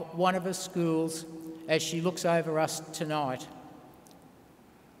of one of her schools as she looks over us tonight.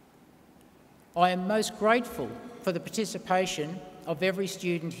 I am most grateful for the participation of every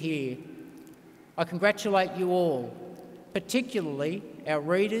student here. I congratulate you all, particularly our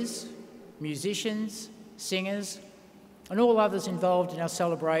readers, musicians, singers, and all others involved in our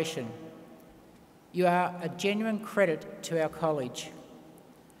celebration. You are a genuine credit to our college.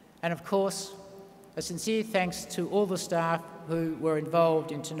 And of course, a sincere thanks to all the staff who were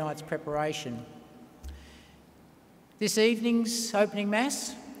involved in tonight's preparation. This evening's opening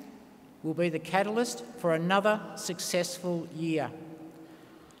Mass will be the catalyst for another successful year,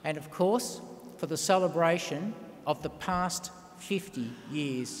 and of course, for the celebration of the past 50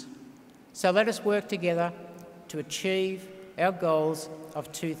 years. So let us work together to achieve our goals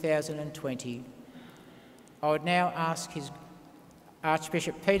of 2020. I would now ask His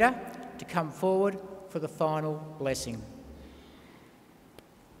Archbishop Peter to come forward for the final blessing.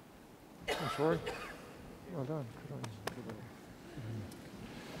 Thanks, Rory. Well done.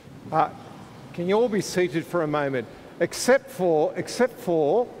 Can you all be seated for a moment? Except for,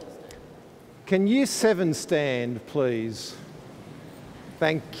 can Year 7 stand, please?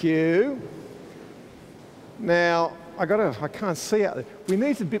 Thank you. Now, I can't see out there. We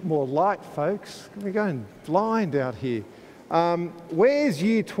need a bit more light, folks. We're going blind out here. Where's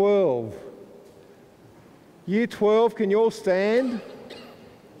Year 12? Year 12, can you all stand?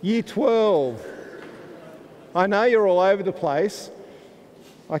 Year 12. I know you're all over the place.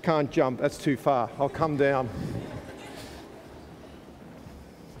 I can't jump, that's too far. I'll come down.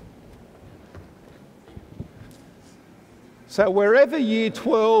 So wherever Year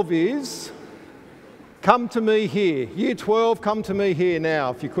 12 is, come to me here. Year 12, come to me here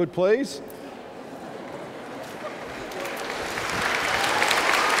now, if you could, please.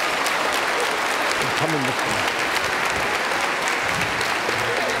 Come in this way.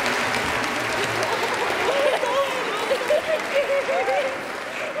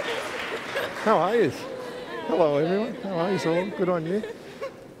 How are you? Hello, everyone. How are you all? Good on you.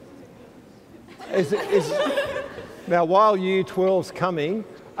 Now, while Year 12's coming,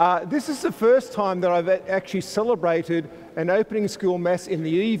 this is the first time that I've actually celebrated an opening school Mass in the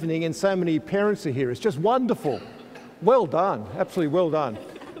evening and so many parents are here. It's just wonderful. Well done. Absolutely well done.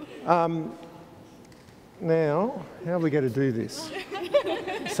 Now, how are we going to do this?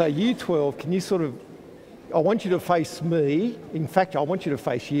 So Year 12, can you I want you to face me. In fact, I want you to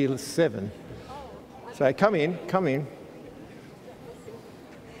face Year 7. So come in.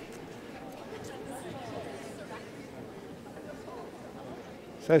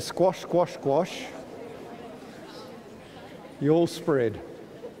 So squash. You all spread.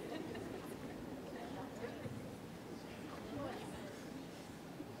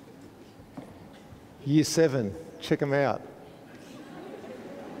 Year 7, check them out.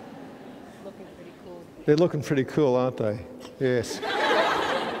 They're looking pretty cool, aren't they? Yes.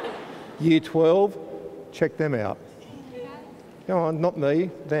 Year 12, check them out. Come on, not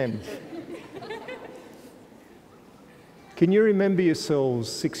me, them. Can you remember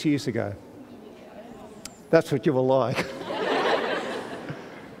yourselves 6 years ago? That's what you were like.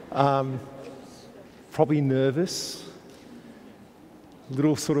 Probably nervous,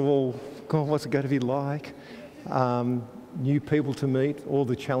 little all, God, what's it going to be like? New people to meet, all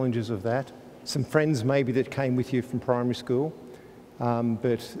the challenges of that. Some friends maybe that came with you from primary school,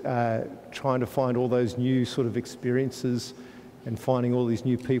 but trying to find all those new experiences and finding all these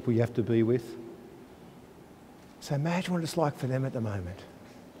new people you have to be with. So imagine what it's like for them at the moment.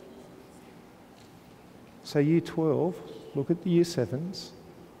 So Year 12, look at the Year 7s.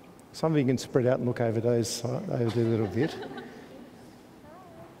 Some of you can spread out and look over those over there a little bit.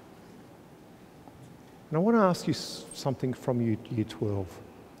 And I want to ask you something from you, Year 12.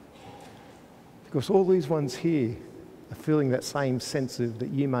 Because all these ones here are feeling that same sense that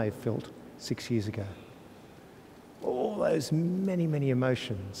you may have felt 6 years ago. All those many, many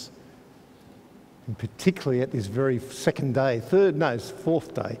emotions. And particularly at this very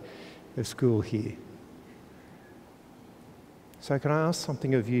fourth day of school here. So can I ask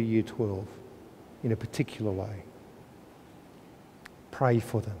something of you, Year 12, in a particular way? Pray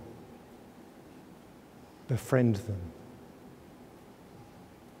for them. Befriend them.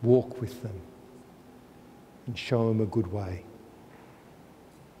 Walk with them. And show them a good way.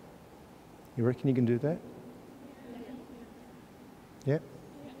 You reckon you can do that? Yeah?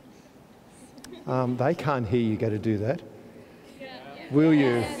 They can't hear you go to do that. Will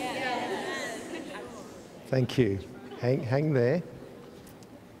you? Thank you. Hang there.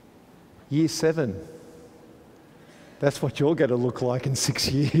 Year 7. That's what you're going to look like in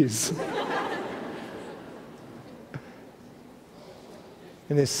 6 years.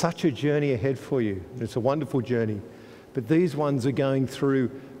 And there's such a journey ahead for you. It's a wonderful journey. But these ones are going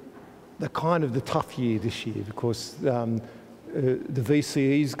through the tough year this year because the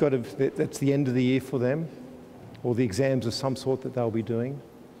VCE's that's the end of the year for them, or the exams of some sort that they'll be doing.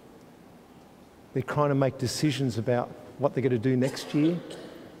 They're trying to make decisions about what they're going to do next year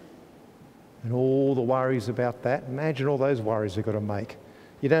and all the worries about that. Imagine all those worries they've got to make.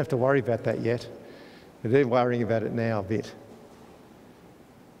 You don't have to worry about that yet, but they're worrying about it now a bit.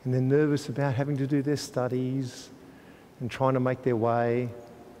 And they're nervous about having to do their studies and trying to make their way.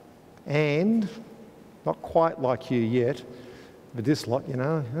 And, not quite like you yet, but this lot,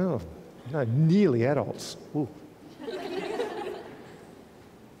 nearly adults. Ooh.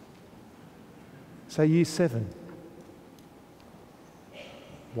 So year 7.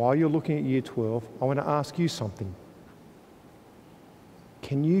 While you're looking at year 12, I want to ask you something.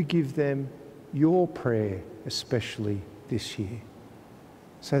 Can you give them your prayer, especially this year,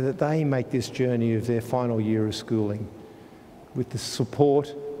 so that they make this journey of their final year of schooling with the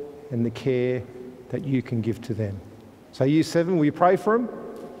support and the care that you can give to them? So year 7, will you pray for them?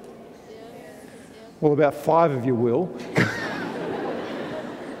 Well, about 5 of you will.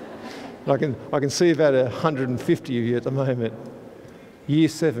 I can see about 150 of you at the moment. Year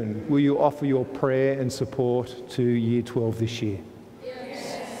 7, will you offer your prayer and support to year 12 this year?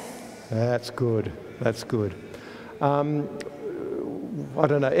 Yes. That's good. That's good. I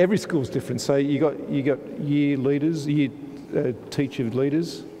don't know, every school's different. So you got year leaders, teacher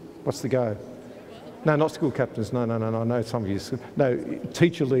leaders. What's the go? No, not school captains. No. I know some of you. No,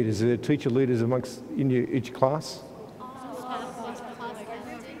 teacher leaders. Are there teacher leaders in each class?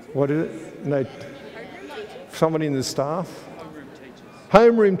 What is it? No, someone in the staff?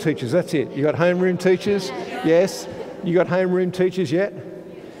 Homeroom teachers, that's it. You got homeroom teachers? Yes. You got homeroom teachers yet?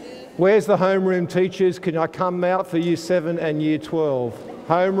 Where's the homeroom teachers? Can I come out for year 7 and year 12?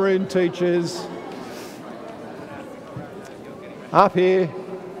 Homeroom teachers. Up here.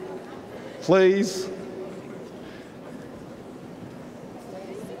 Please.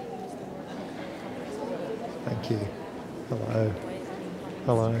 Thank you. Hello.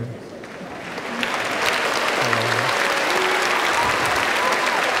 Hello.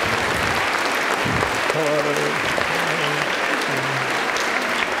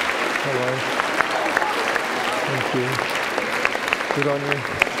 Hello. Thank you. Good on you.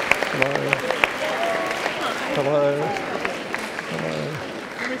 Hello. Hello.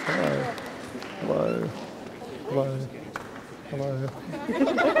 Hello. Hello. Hello.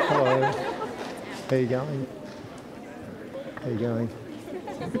 Hello. How you going? How you going?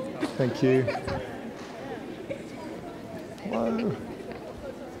 Thank you. Hello.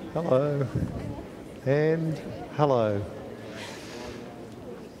 Hello. And hello.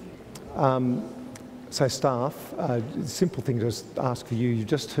 So staff, simple thing to just ask for you. You've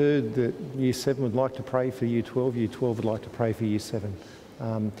just heard that Year 7 would like to pray for Year 12. Year 12 would like to pray for Year 7.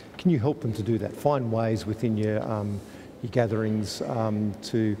 Can you help them to do that? Find ways within your gatherings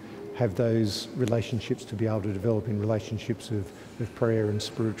to have those relationships, to be able to develop in relationships of prayer and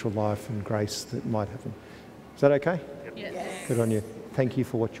spiritual life and grace that might happen. Is that okay? Yes. Good on you. Thank you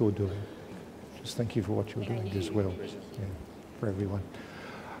for what you're doing. Just thank you for what you're doing as well. Yeah, for everyone.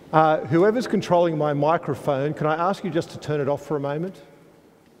 Whoever's controlling my microphone, can I ask you just to turn it off for a moment?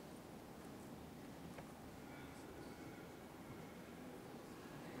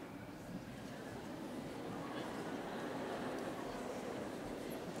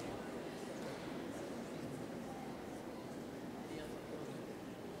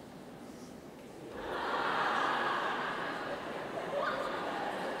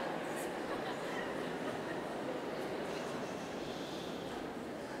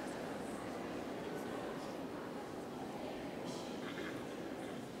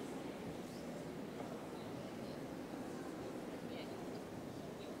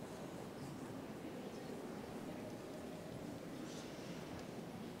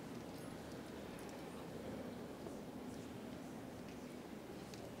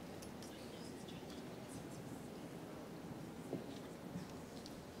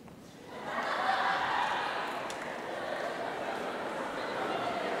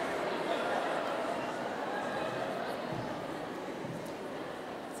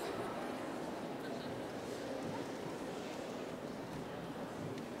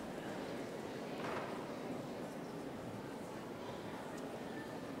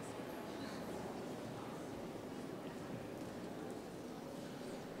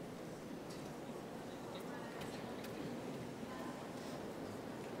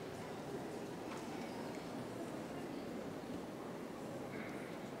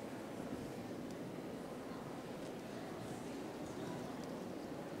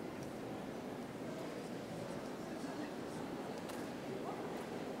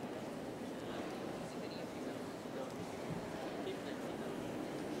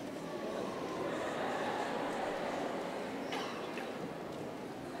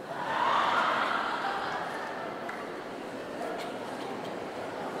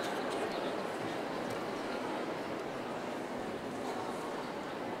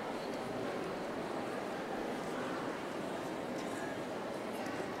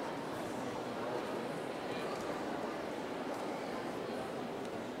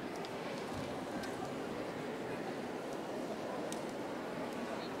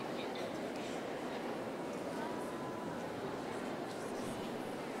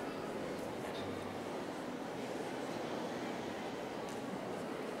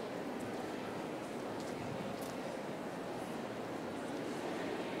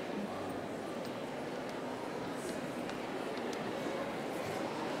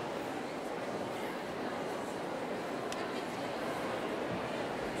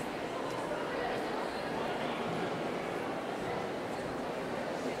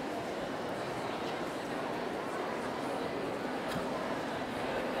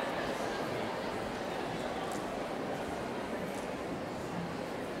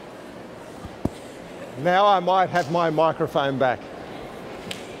 Now I might have my microphone back.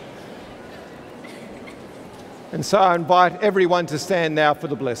 And so I invite everyone to stand now for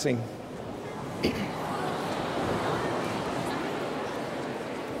the blessing.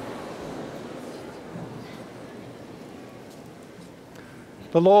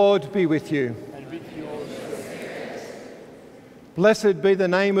 The Lord be with you. And with yours. Blessed be the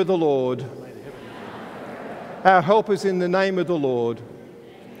name of the Lord. Our help is in the name of the Lord.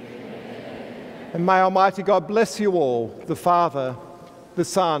 And may Almighty God bless you all, the Father, the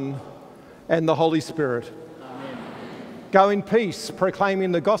Son, and the Holy Spirit. Amen. Go in peace,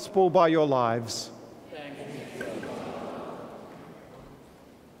 proclaiming the gospel by your lives.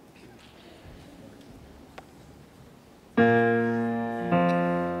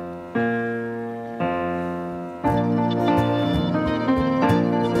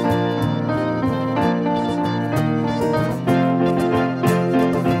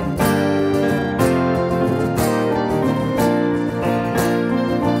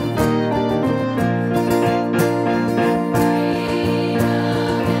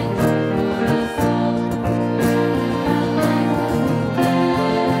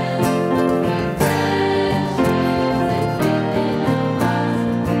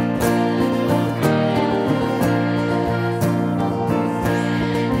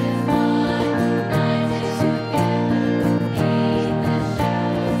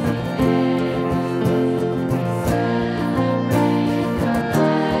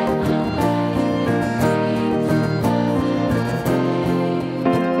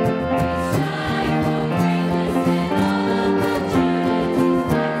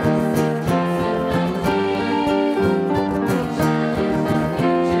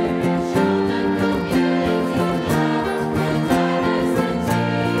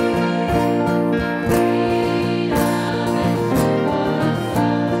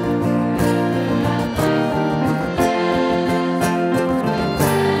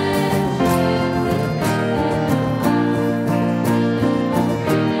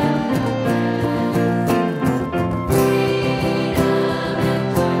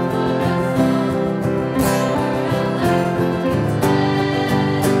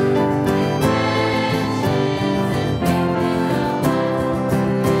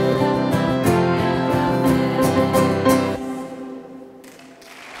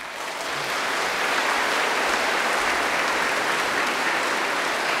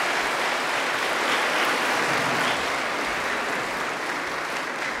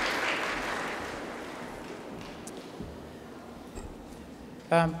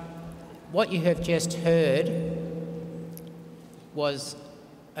 What you have just heard was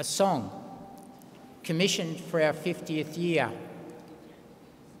a song commissioned for our 50th year.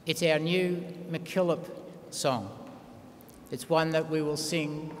 It's our new MacKillop song. It's one that we will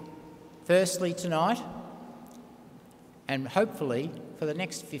sing firstly tonight and hopefully for the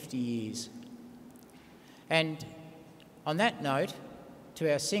next 50 years. And on that note,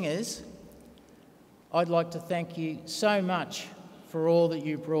 to our singers, I'd like to thank you so much for all that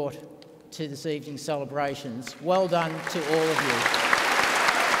you brought to this evening's celebrations. Well done to all of you.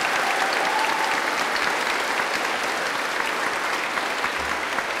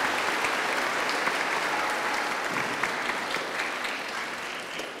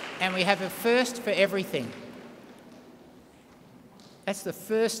 And we have a first for everything. That's the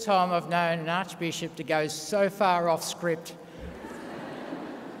first time I've known an archbishop to go so far off script,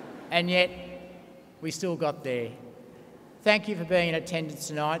 and yet we still got there. Thank you for being in attendance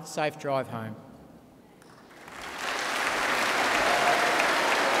tonight. Safe drive home.